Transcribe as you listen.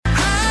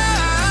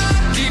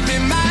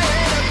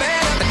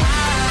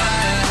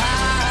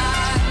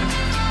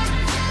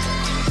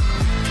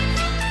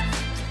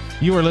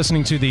You are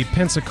listening to the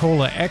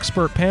Pensacola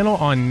Expert Panel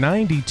on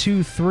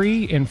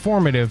 92.3,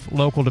 informative,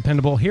 local,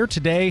 dependable. Here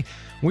today,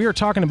 we are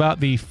talking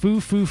about the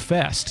Foo Foo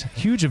Fest,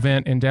 huge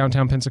event in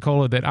downtown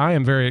Pensacola that I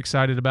am very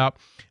excited about.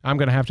 I'm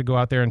going to have to go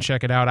out there and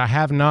check it out. I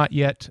have not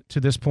yet to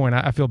this point.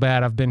 I feel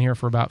bad. I've been here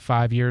for about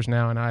 5 years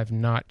now, and I have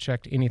not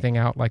checked anything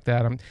out like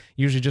that. I'm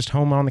usually just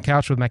home on the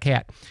couch with my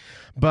cat.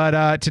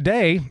 But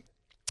today,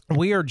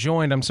 we are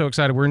joined, I'm so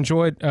excited,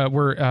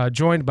 we're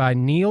joined by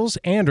Niels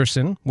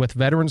Andersen with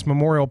Veterans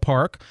Memorial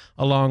Park,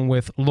 along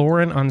with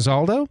Lauren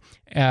Anzaldo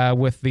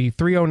with the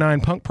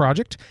 309 Punk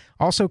Project,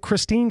 also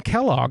Christine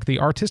Kellogg, the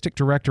artistic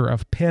director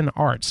of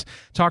PenArts,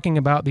 talking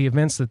about the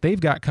events that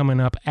they've got coming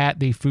up at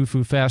the Foo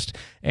Foo Fest.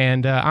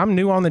 And I'm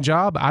new on the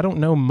job. I don't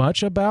know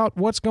much about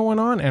what's going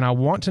on, and I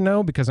want to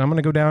know because I'm going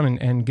to go down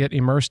and get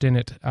immersed in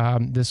it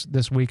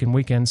this week and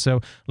weekend. So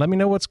let me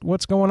know what's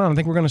going on. I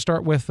think we're going to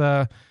start with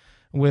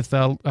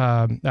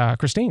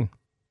Christine,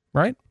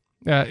 right?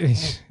 I'm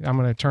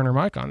going to turn her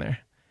mic on there.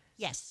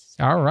 Yes.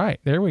 All right.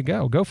 There we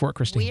go. Go for it,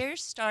 Christine. We're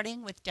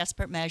starting with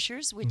Desperate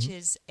Measures, which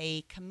is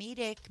a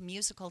comedic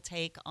musical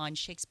take on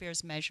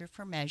Shakespeare's Measure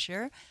for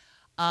Measure.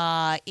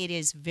 It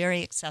is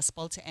very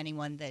accessible to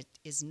anyone that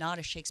is not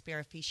a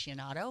Shakespeare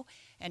aficionado.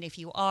 And if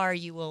you are,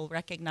 you will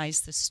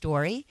recognize the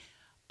story.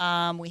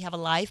 We have a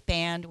live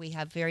band. We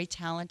have very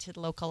talented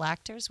local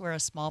actors. We're a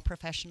small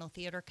professional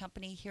theater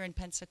company here in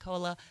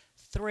Pensacola,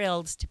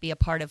 thrilled to be a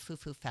part of Foo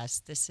Foo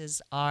Fest. This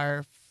is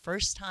our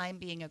first time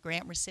being a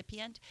grant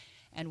recipient,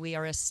 and we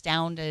are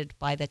astounded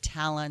by the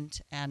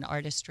talent and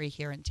artistry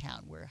here in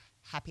town. We're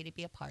happy to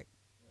be a part.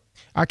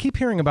 I keep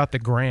hearing about the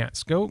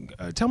grants.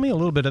 Tell me a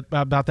little bit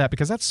about that,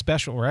 because that's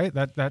special, right?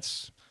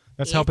 That's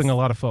helping a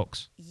lot of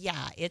folks.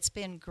 Yeah, it's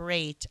been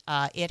great.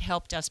 It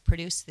helped us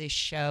produce this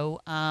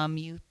show.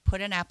 You put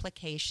an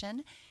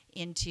application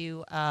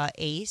into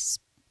ACE,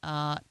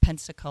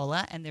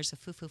 Pensacola, and there's a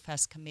Foo Foo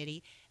Fest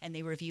committee, and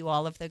they review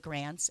all of the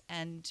grants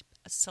and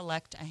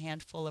select a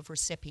handful of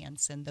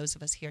recipients. And those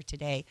of us here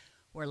today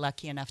were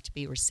lucky enough to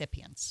be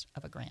recipients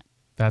of a grant.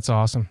 That's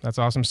awesome. That's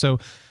awesome. So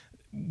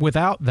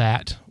without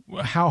that,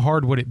 how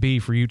hard would it be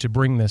for you to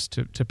bring this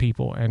to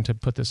people and to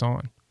put this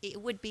on?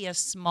 It would be a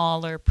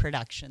smaller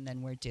production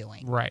than we're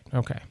doing. Right.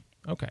 Okay.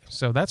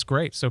 So that's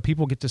great. So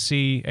people get to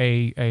see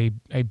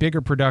a bigger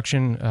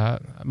production,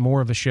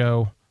 more of a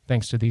show,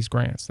 thanks to these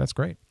grants. That's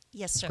great.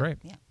 Yes, that's sir. Great.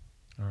 Yeah.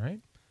 All right.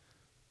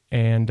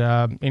 And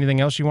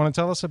anything else you want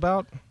to tell us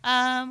about?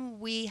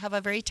 We have a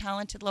very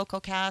talented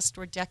local cast.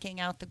 We're decking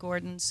out the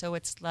Gordon, so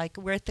it's like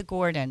we're at the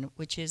Gordon,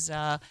 which is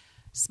a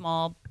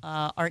small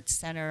arts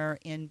center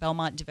in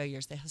Belmont de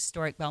Villiers, the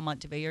historic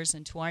Belmont de Villiers.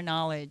 And to our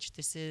knowledge,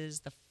 this is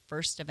the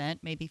first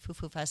event, maybe Foo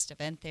Foo Fest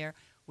event there.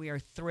 We are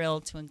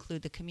thrilled to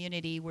include the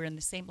community. We're in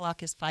the same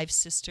block as Five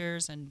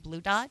Sisters and Blue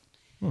Dot,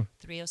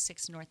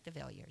 306 North de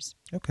Villiers.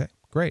 Okay,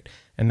 great.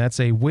 And that's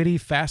a witty,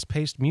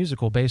 fast-paced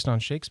musical based on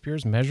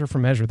Shakespeare's Measure for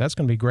Measure. That's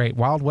going to be great.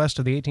 Wild West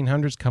of the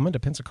 1800s coming to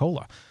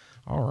Pensacola.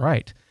 All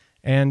right.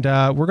 And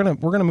we're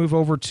gonna move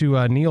over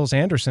to Niels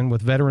Andersen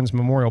with Veterans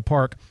Memorial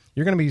Park.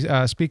 You're going to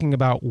be speaking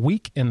about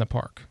Week in the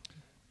Park.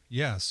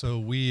 Yeah, so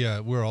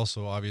we're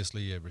also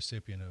obviously a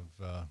recipient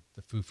of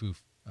the Foo Foo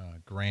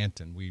grant,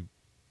 and we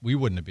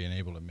wouldn't have been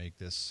able to make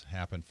this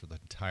happen for the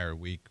entire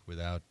week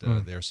without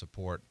their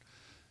support.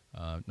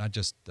 Not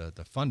just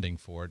the funding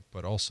for it,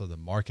 but also the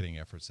marketing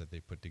efforts that they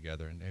put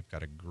together, and they've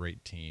got a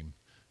great team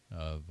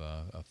of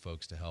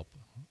folks to help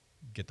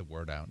get the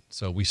word out.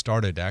 So we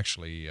started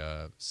actually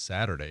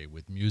Saturday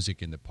with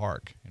music in the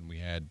park, and we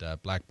had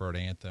Blackbird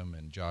Anthem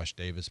and Josh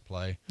Davis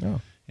play.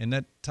 Oh. And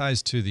that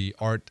ties to the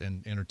art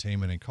and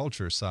entertainment and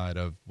culture side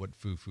of what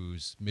Foo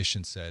Foo's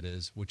mission set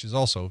is, which is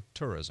also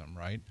tourism,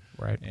 right?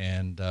 Right.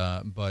 And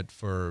but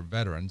for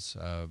veterans,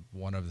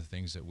 one of the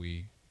things that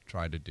we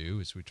try to do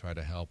is we try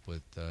to help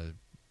with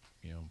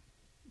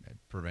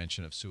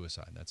prevention of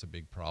suicide. That's a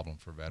big problem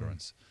for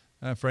veterans,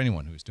 for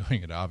anyone who's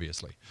doing it,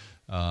 obviously.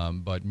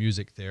 But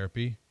music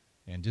therapy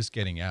and just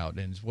getting out.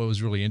 And what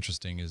was really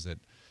interesting is that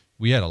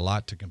we had a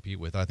lot to compete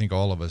with. I think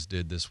all of us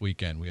did this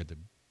weekend. We had the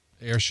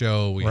air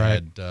show, we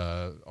had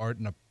the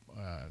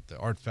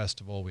art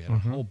festival, we had a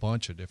whole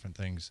bunch of different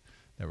things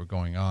that were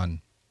going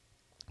on.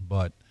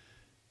 But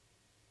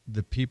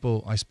the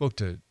people, I spoke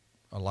to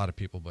a lot of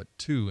people, but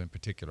two in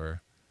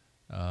particular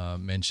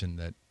mentioned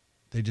that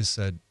they just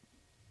said,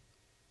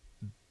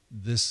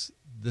 this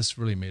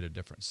really made a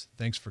difference.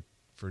 Thanks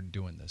for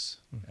doing this.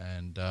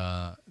 And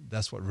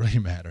that's what really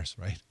matters,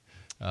 right?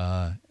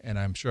 And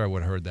I'm sure I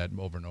would have heard that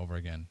over and over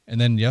again. And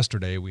then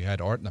yesterday we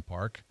had Art in the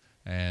Park,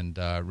 and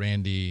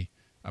Randy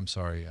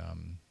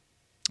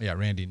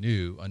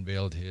New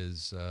unveiled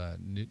his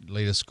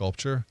latest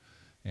sculpture,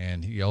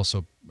 and he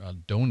also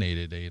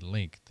donated a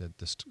link. That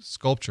the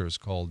sculpture is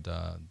called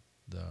the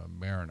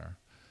Mariner,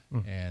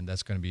 and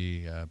that's going to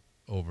be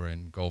over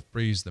in Gulf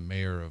Breeze. The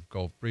mayor of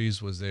Gulf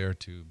Breeze was there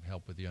to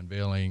help with the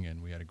unveiling,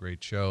 and we had a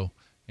great show,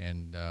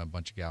 and a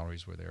bunch of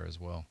galleries were there as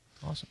well.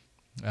 Awesome.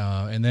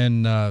 And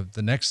then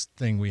the next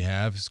thing we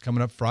have is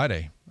coming up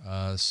Friday.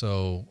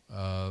 So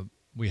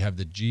we have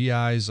the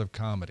GIs of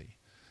Comedy.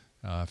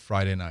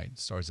 Friday night. It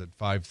starts at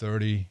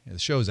 5:30. The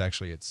show's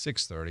actually at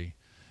 6:30.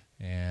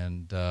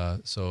 And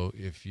so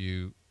if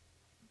you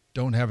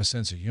don't have a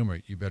sense of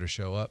humor, you better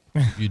show up.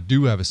 If you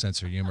do have a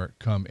sense of humor,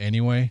 come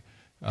anyway.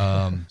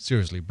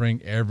 Seriously,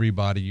 bring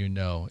everybody you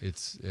know.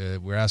 It's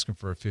we're asking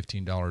for a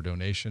 $15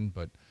 donation,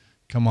 but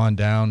come on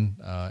down,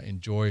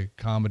 enjoy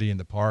comedy in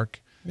the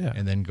park,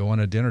 and then go on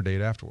a dinner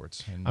date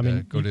afterwards,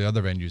 and go to the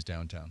other venues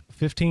downtown.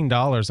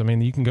 $15. I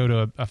mean, you can go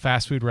to a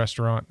fast food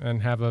restaurant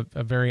and have a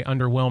very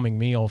underwhelming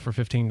meal for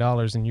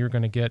 $15, and you're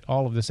going to get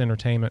all of this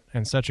entertainment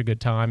and such a good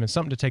time and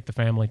something to take the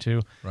family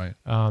to. Right.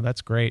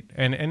 That's great,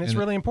 and it's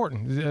really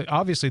important.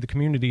 Obviously, the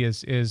community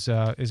is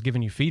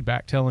giving you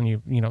feedback, telling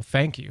you,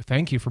 thank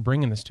you for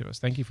bringing this to us.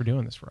 Thank you for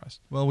doing this for us.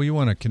 Well, we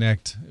want to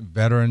connect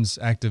veterans,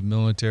 active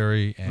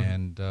military,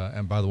 and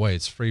by the way,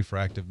 it's free for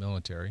active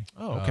military.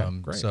 Oh, okay,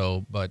 great.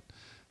 So, but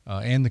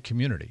and the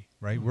community,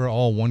 right? We're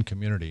all one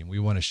community, and we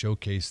want to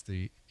showcase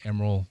the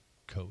Emerald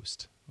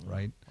Coast,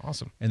 right?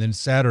 Awesome. And then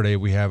Saturday,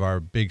 we have our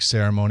big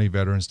ceremony,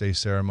 Veterans Day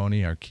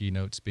ceremony. Our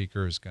keynote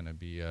speaker is going to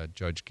be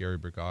Judge Gary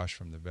Bergosh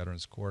from the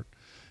Veterans Court.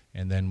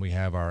 And then we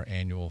have our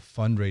annual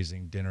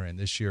fundraising dinner, and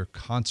this year,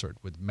 concert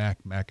with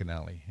Mac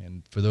McAnally.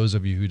 And for those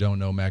of you who don't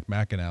know Mac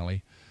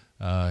McAnally,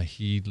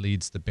 he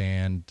leads the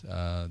band,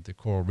 the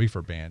Coral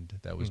Reefer Band.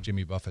 That was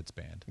Jimmy Buffett's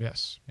band.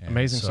 Yes. And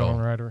amazing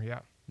songwriter, yeah.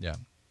 Yeah.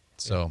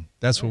 So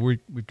that's what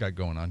we've got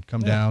going on.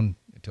 Come down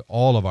to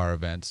all of our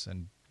events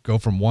and go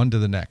from one to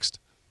the next,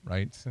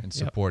 right? And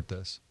support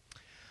this.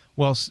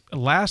 Well,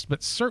 last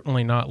but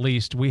certainly not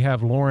least, we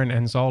have Lauren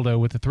Anzaldo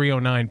with the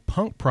 309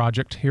 Punk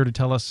Project here to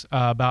tell us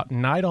about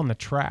Night on the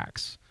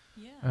Tracks.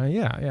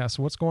 Yeah.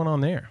 So what's going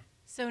on there?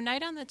 So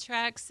Night on the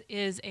Tracks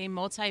is a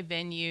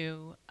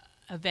multi-venue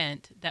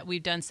event that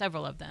we've done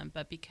several of them,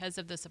 but because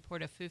of the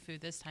support of Foo Foo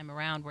this time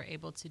around, we're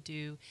able to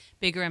do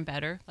bigger and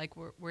better. Like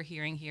we're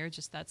hearing here,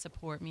 just that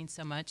support means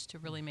so much to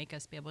really make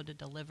us be able to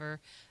deliver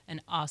an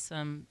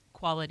awesome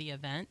quality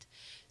event.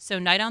 So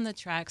Night on the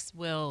Tracks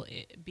will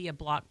be a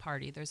block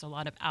party. There's a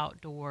lot of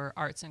outdoor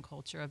arts and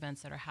culture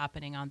events that are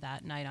happening on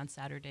that night on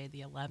Saturday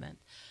the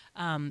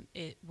 11th.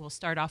 It will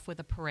start off with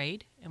a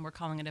parade, and we're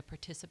calling it a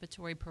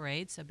participatory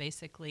parade. So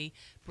basically,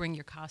 bring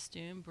your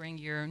costume, bring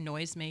your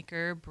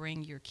noisemaker,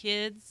 bring your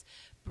kids,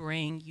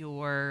 bring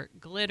your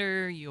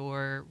glitter,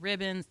 your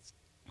ribbons,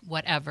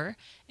 whatever,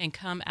 and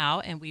come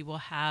out, and we will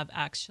have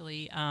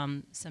actually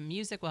some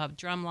music. We'll have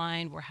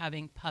drumline. We're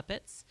having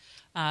puppets,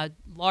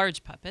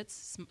 large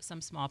puppets,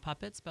 some small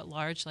puppets, but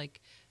large,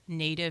 like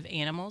native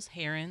animals,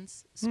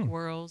 herons,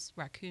 squirrels,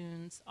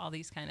 raccoons, all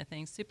these kind of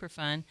things. Super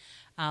fun,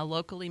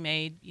 locally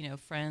made,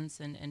 friends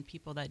and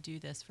people that do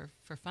this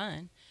for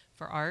fun,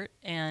 for art,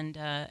 and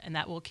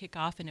that will kick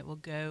off, and it will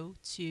go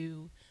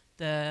to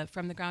the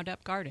From the Ground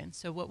Up Garden.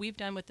 So what we've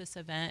done with this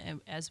event,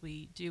 and as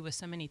we do with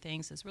so many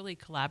things, is really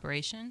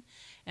collaboration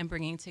and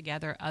bringing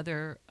together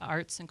other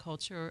arts and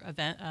culture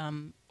event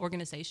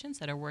organizations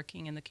that are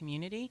working in the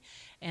community.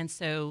 And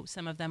so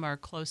some of them are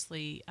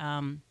closely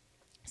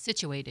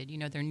situated,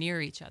 they're near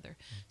each other.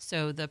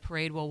 So the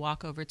parade will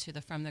walk over to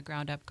the From the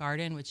Ground Up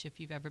Garden, which if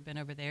you've ever been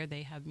over there,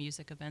 they have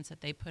music events that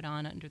they put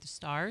on under the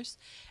stars,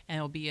 and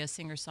it'll be a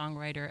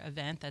singer-songwriter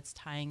event that's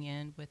tying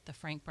in with the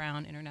Frank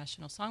Brown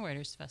International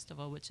Songwriters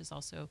Festival, which is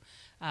also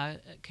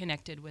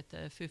connected with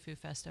the Foo Foo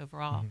Fest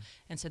overall.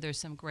 And so there's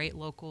some great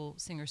local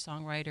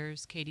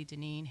singer-songwriters, Katie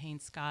Deneen,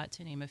 Haynes Scott,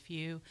 to name a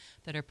few,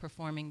 that are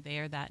performing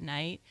there that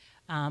night.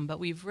 But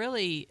we've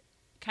really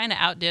kind of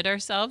outdid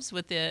ourselves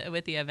with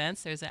the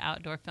events. There's an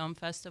outdoor film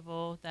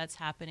festival that's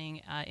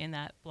happening in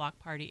that block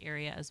party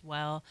area as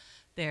well.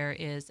 There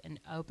is an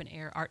open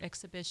air art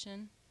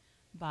exhibition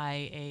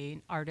by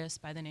an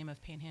artist by the name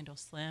of Panhandle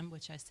Slim,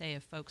 which I say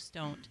if folks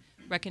don't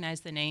recognize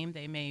the name,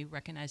 they may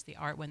recognize the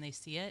art when they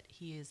see it.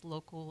 He is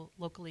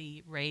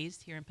locally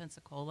raised here in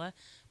Pensacola,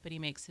 but he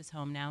makes his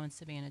home now in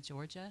Savannah,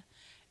 Georgia.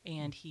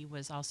 And he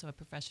was also a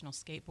professional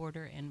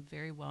skateboarder and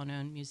very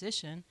well-known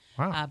musician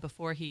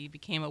before he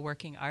became a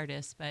working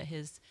artist. But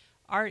his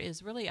art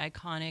is really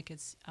iconic.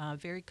 It's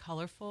very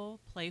colorful,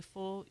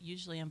 playful,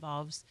 usually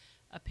involves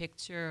a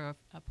picture or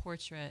a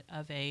portrait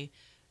of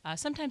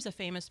sometimes a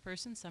famous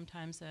person,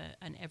 sometimes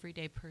an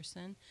everyday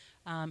person,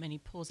 and he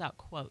pulls out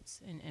quotes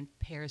and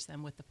pairs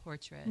them with the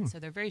portrait. So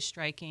they're very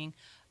striking.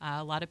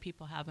 A lot of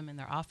people have them in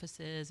their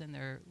offices and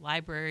their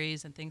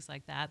libraries and things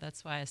like that.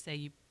 That's why I say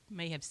you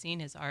may have seen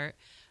his art.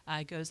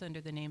 It goes under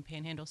the name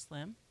Panhandle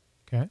Slim.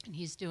 Okay. And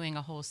he's doing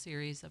a whole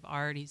series of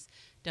art. He's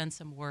done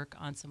some work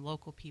on some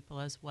local people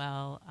as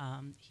well.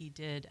 He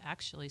did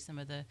actually some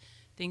of the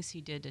things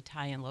he did to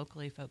tie in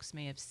locally, folks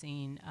may have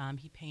seen.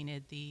 He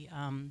painted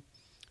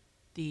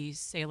the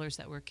sailors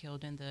that were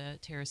killed in the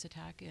terrorist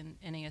attack in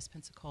NAS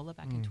Pensacola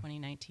back in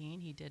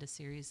 2019. He did a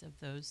series of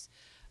those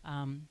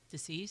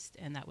deceased,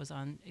 and that was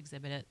on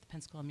exhibit at the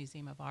Pensacola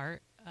Museum of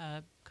Art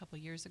a couple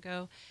years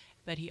ago.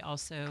 But he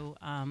also,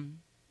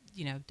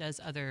 does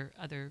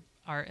other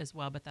art as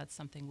well, but that's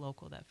something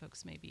local that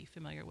folks may be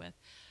familiar with.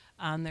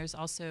 There's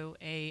also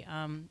a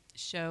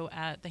show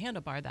at the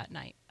Handlebar that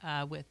night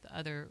with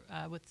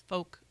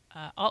folk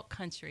alt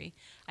country.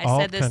 I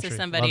Alt said this country. to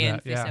somebody, Love and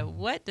that, they yeah. said,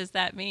 "What does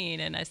that mean?"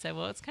 And I said,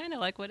 "Well, it's kind of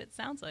like what it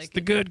sounds like. It's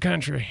the good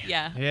country.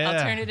 Yeah, Yeah.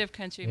 alternative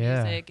country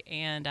Yeah. music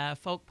and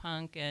folk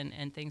punk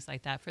and things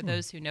like that. For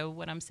those who know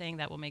what I'm saying,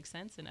 that will make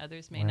sense, and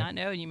others may Right. not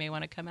know, and you may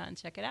want to come out and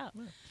check it out.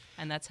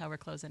 And that's how we're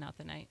closing out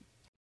the night.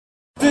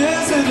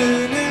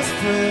 Visiting is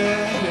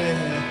pretty,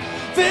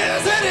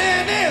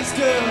 visiting is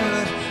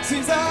good.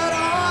 Seems that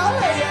all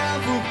I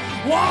ever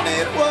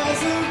wanted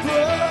was a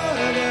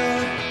brother.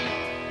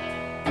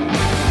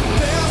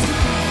 There's to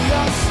be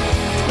a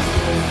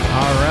secret.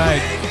 All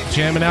right,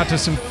 jamming out to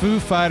some Foo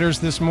Fighters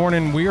this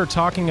morning. We are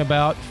talking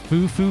about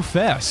Foo Foo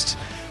Fest,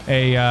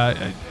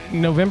 a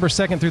November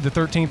 2nd through the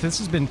 13th. This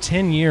has been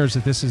 10 years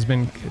that this has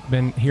been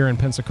here in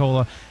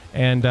Pensacola,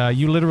 and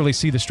you literally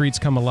see the streets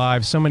come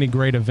alive. So many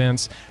great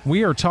events.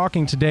 We are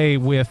talking today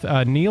with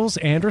Niels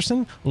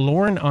Andersen,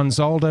 Lauren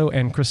Anzaldo,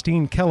 and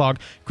Christine Kellogg.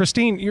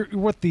 Christine, you're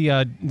with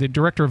the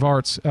director of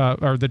arts,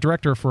 or the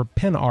director for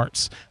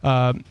PenArts,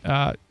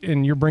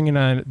 and you're bringing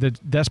the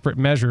Desperate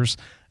Measures.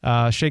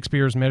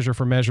 Shakespeare's Measure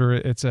for Measure.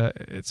 It's a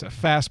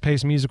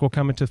fast-paced musical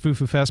coming to Foo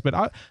Foo Fest. But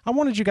I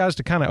wanted you guys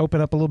to kind of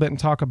open up a little bit and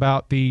talk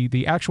about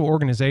the actual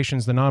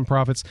organizations, the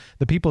nonprofits,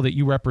 the people that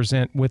you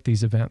represent with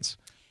these events.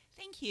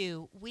 Thank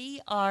you. We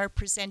are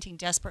presenting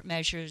Desperate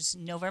Measures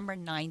November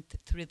 9th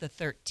through the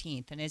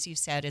 13th. And as you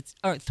said,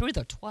 through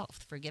the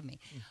 12th, forgive me.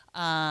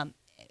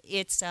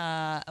 It's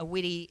a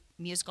witty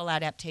musical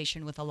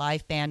adaptation with a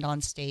live band on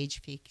stage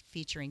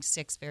featuring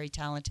 6 very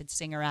talented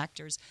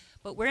singer-actors.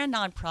 But we're a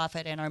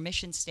nonprofit, and our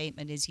mission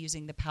statement is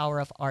using the power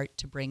of art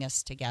to bring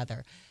us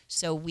together.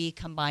 So we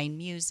combine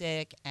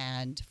music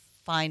and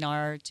fine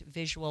art,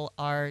 visual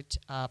art,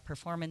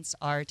 performance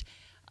art,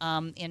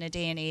 in a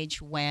day and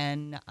age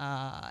when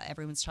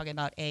everyone's talking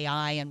about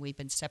AI, and we've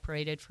been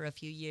separated for a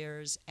few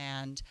years,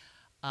 and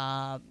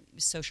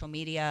social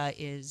media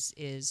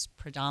is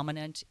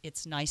predominant.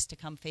 It's nice to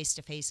come face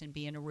to face and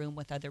be in a room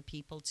with other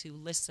people to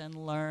listen,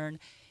 learn,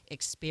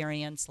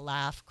 experience,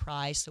 laugh,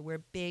 cry. So we're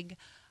big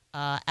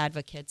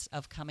advocates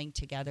of coming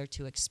together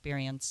to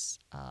experience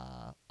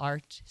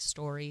art,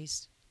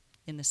 stories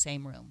in the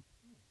same room.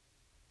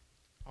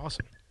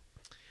 Awesome.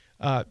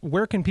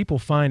 Where can people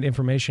find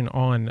information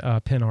on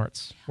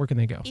PenArts? Where can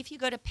they go? If you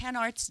go to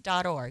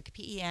penarts.org,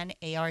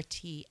 penarts.org.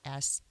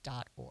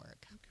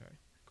 Okay,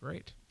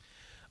 great.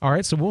 All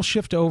right, so we'll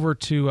shift over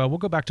to, we'll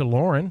go back to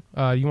Lauren.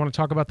 You want to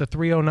talk about the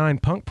 309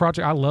 Punk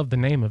Project? I love the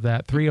name of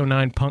that,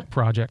 309 Punk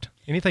Project.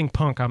 Anything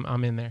punk,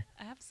 I'm in there.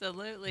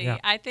 Absolutely. Yeah.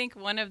 I think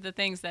one of the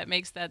things that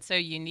makes that so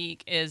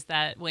unique is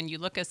that when you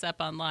look us up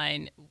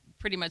online,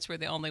 pretty much we're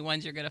the only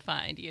ones you're going to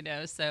find,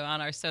 So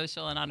on our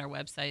social and on our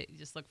website, you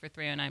just look for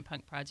 309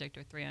 Punk Project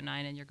or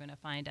 309 and you're going to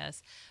find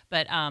us.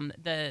 But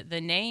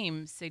the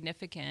name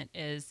significant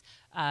is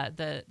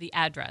the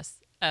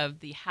address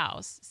of the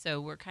house. So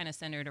we're kind of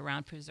centered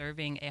around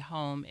preserving a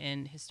home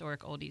in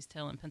historic Old East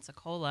Hill in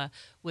Pensacola,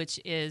 which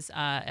is,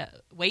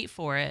 wait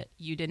for it,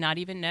 you did not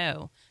even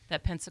know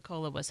that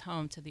Pensacola was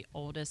home to the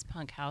oldest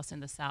punk house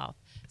in the South.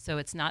 So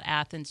it's not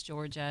Athens,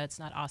 Georgia. It's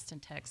not Austin,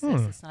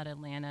 Texas. It's not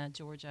Atlanta,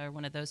 Georgia, or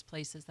one of those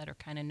places that are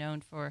kind of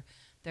known for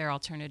their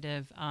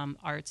alternative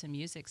arts and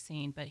music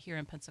scene, but here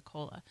in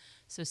Pensacola.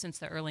 So since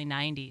the early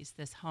 90s,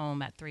 this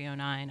home at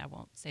 309, I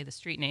won't say the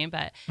street name,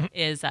 but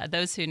is,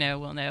 those who know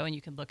will know, and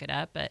you can look it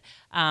up, but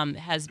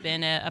has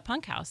been a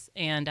punk house.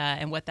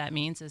 And what that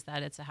means is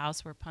that it's a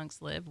house where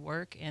punks live,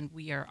 work, and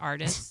we are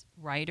artists,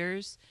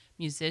 writers,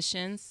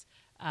 musicians,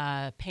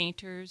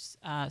 painters,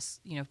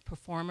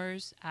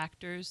 performers,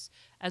 actors,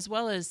 as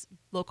well as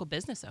local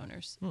business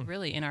owners,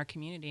 really, in our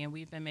community. And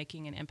we've been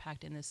making an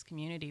impact in this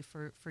community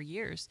for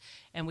years,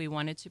 and we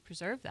wanted to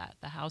preserve that.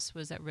 The house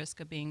was at risk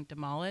of being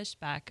demolished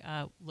back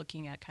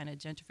looking at kind of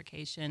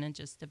gentrification and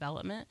just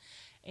development,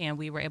 and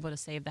we were able to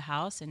save the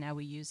house, and now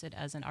we use it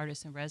as an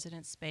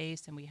artist-in-residence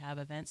space, and we have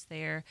events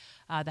there.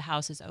 The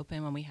house is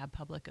open when we have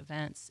public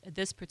events.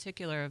 This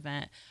particular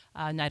event,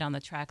 Night on the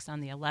Tracks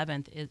on the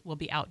 11th, it will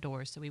be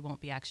outdoors, so we won't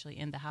be actually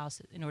in the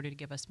house in order to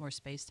give us more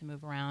space to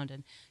move around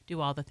and do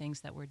all the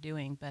things that we're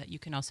doing. But you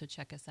can also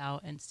check us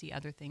out and see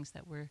other things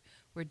that we're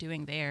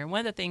doing there. And one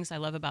of the things I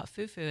love about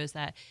Foo Foo is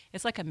that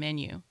it's like a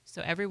menu,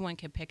 so everyone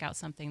can pick out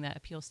something that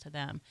appeals to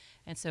them.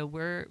 And so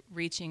we're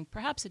reaching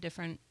perhaps a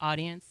different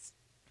audience,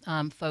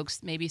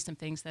 folks, maybe some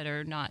things that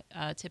are not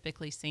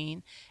typically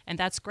seen. And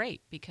that's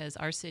great because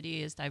our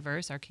city is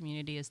diverse, our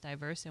community is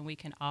diverse, and we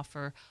can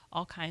offer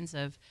all kinds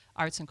of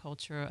arts and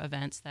culture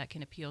events that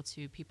can appeal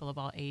to people of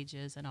all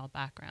ages and all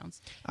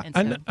backgrounds.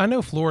 And I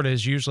know Florida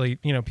is usually,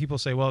 people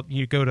say, well,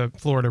 you go to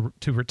Florida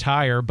to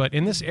retire, but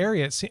in this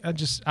area,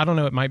 I don't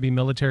know, it might be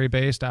military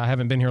based. I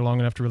haven't been here long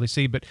enough to really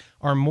see, but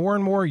are more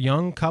and more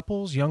young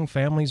couples, young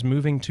families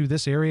moving to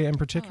this area in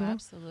particular? Oh,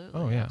 absolutely.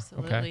 Oh, yeah.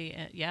 Absolutely.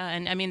 Okay. Yeah.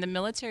 And I mean, the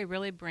military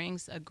really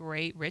brings a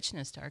great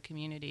richness to our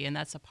community, and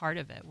that's a part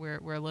of it.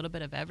 We're a little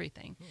bit of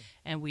everything,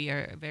 and we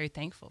are very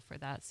thankful for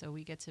that. So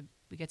we get to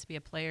be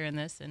a player in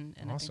this, and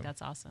Awesome. I think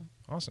that's awesome.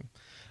 Awesome.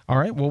 All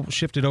right, we'll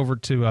shift it over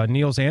to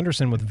Niels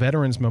Andersen with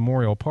Veterans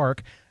Memorial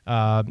Park.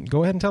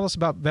 Go ahead and tell us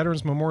about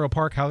Veterans Memorial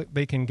Park, how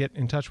they can get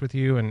in touch with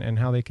you, and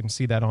how they can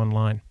see that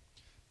online.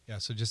 Yeah,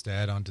 so just to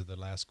add on to the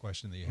last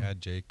question that you had,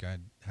 Jake, I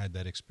had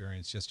that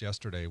experience just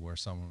yesterday where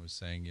someone was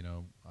saying,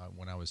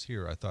 when I was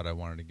here, I thought I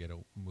wanted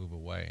to move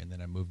away, and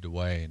then I moved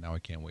away, and now I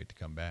can't wait to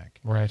come back.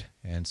 Right.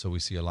 And so we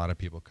see a lot of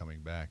people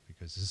coming back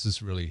because this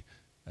is really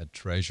a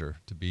treasure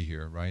to be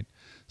here, right?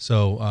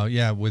 So,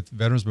 with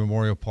Veterans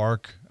Memorial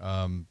Park,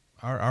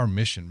 our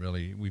mission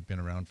really, we've been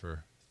around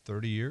for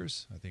 30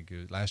 years. I think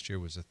last year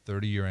was a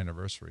 30-year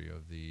anniversary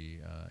of the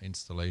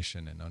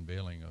installation and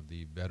unveiling of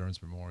the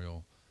Veterans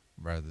Memorial,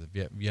 rather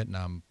the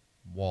Vietnam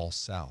Wall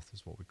South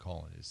is what we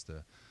call it. It's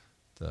the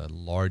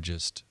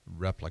largest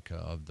replica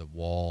of the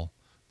wall,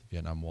 the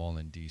Vietnam Wall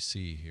in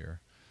D.C.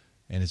 here.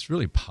 And it's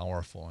really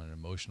powerful and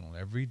emotional.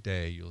 Every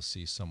day you'll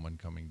see someone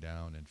coming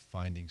down and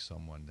finding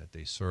someone that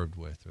they served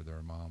with, or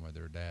their mom or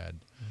their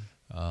dad,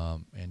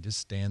 and just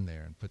stand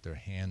there and put their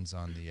hands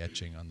on the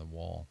etching on the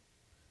wall.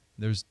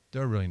 There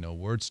are really no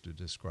words to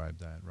describe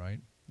that, right?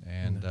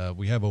 And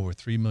we have over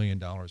 $3 million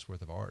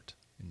worth of art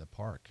in the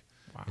park.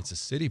 Wow. It's a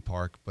city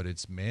park, but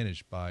it's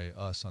managed by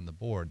us on the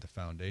board, the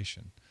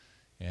foundation.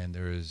 And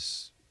there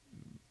is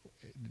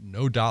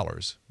no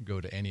dollars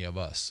go to any of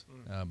us,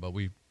 but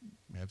we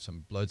have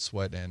some blood,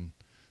 sweat, and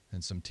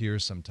some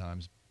tears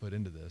sometimes put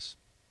into this.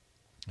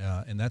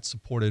 And that's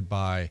supported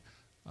by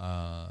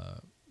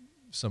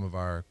some of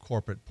our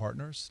corporate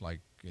partners,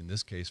 like in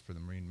this case for the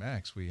Marine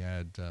Max, we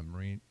had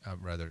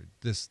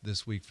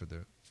this week for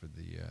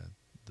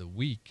the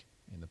week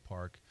in the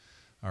park,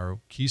 our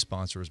key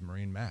sponsor is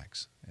Marine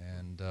Max.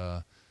 And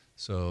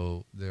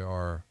so there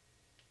are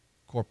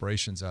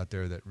corporations out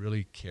there that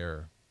really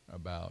care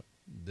about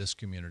this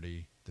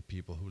community, the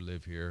people who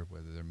live here,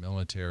 whether they're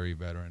military,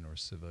 veteran, or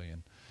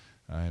civilian,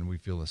 and we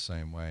feel the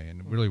same way.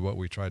 And really what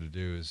we try to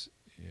do is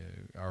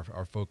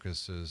our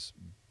focus is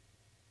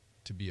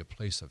to be a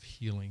place of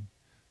healing,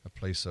 a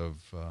place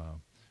of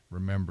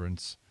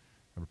remembrance,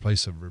 a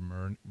place of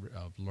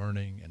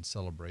learning and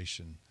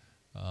celebration.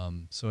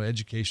 So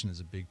education is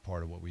a big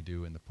part of what we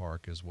do in the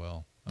park as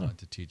well,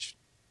 to teach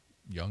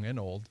young and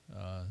old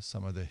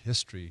some of the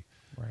history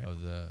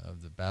of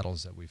the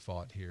battles that we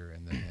fought here,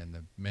 and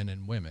the men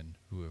and women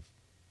who have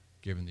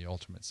given the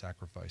ultimate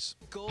sacrifice.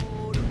 Go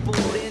to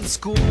boarding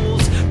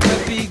schools,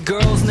 preppy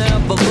girls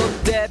never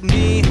looked at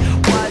me.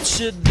 Why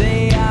should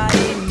they? I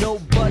ain't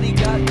nobody,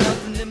 got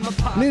nothing in my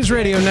pocket. News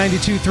Radio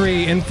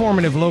 92.3,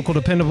 informative, local,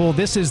 dependable.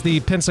 This is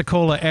the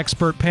Pensacola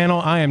Expert Panel.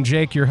 I am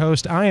Jake, your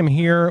host. I am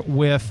here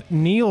with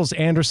Niels,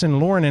 Andersen,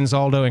 Lauren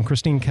Anzaldo, and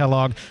Christine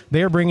Kellogg.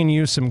 They are bringing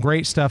you some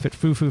great stuff at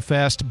Foo Foo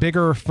Fest.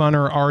 Bigger,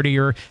 funner,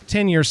 artier,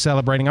 10 years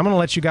celebrating. I'm going to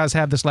let you guys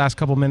have this last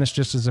couple minutes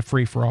just as a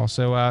free-for-all.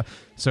 So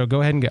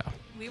go ahead and go.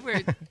 We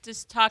were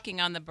just talking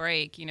on the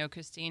break,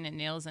 Christine and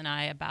Niels and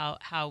I,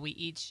 about how we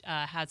each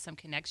had some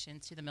connection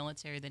to the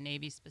military, the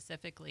Navy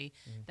specifically,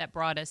 that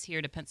brought us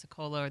here to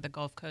Pensacola or the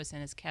Gulf Coast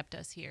and has kept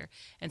us here.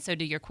 And so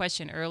to your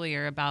question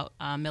earlier about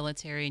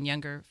military and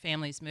younger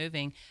families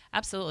moving,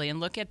 absolutely.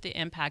 And look at the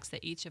impacts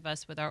that each of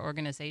us with our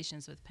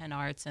organizations, with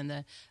PenArts and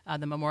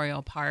the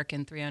Memorial Park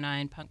and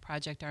 309 Punk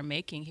Project are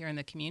making here in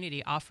the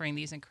community, offering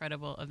these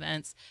incredible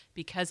events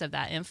because of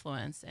that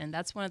influence. And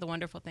that's one of the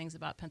wonderful things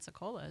about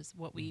Pensacola is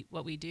what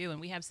we do,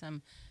 and we have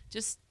some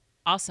just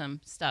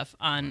awesome stuff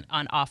on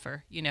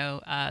offer.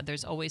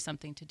 There's always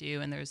something to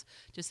do, and there's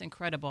just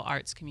incredible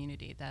arts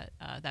community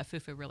that Foo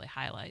Foo really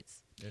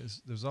highlights.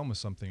 There's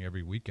almost something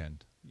every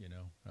weekend,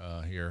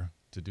 here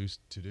to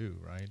do,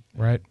 right?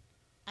 Right.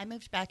 I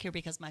moved back here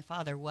because my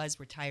father was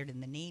retired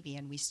in the Navy,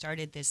 and we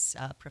started this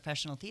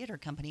professional theater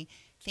company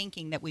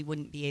thinking that we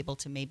wouldn't be able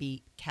to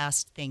maybe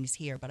cast things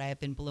here, but I have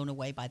been blown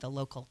away by the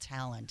local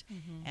talent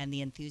and the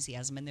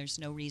enthusiasm, and there's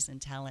no reason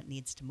talent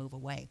needs to move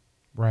away.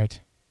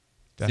 Right.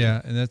 Definitely.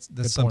 Yeah, and that's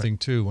Good something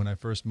point. too. When I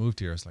first moved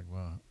here, it's like,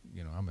 well,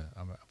 I'm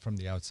from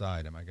the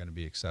outside. Am I going to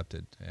be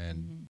accepted?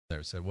 And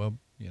they said, well,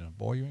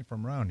 boy, you ain't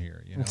from around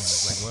here. And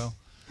it's like,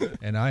 well,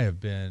 and I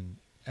have been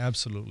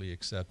absolutely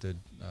accepted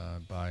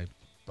by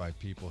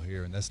people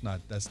here, and that's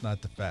not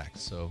the fact.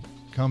 So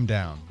come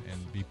down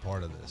and be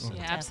part of this.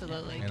 Yeah,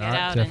 absolutely. And Get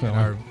out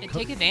definitely. and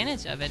take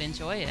advantage of it.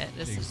 Enjoy it.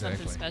 This is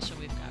Exactly. something special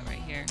we've got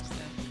right here. So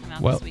come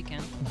out Well, this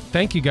weekend.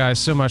 Thank you guys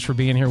so much for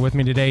being here with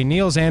me today.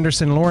 Niels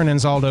Andersen, Lauren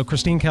Anzaldo,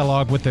 Christine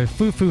Kellogg with the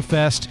Foo Foo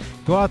Fest.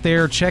 Go out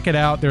there, check it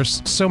out.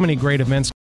 There's so many great events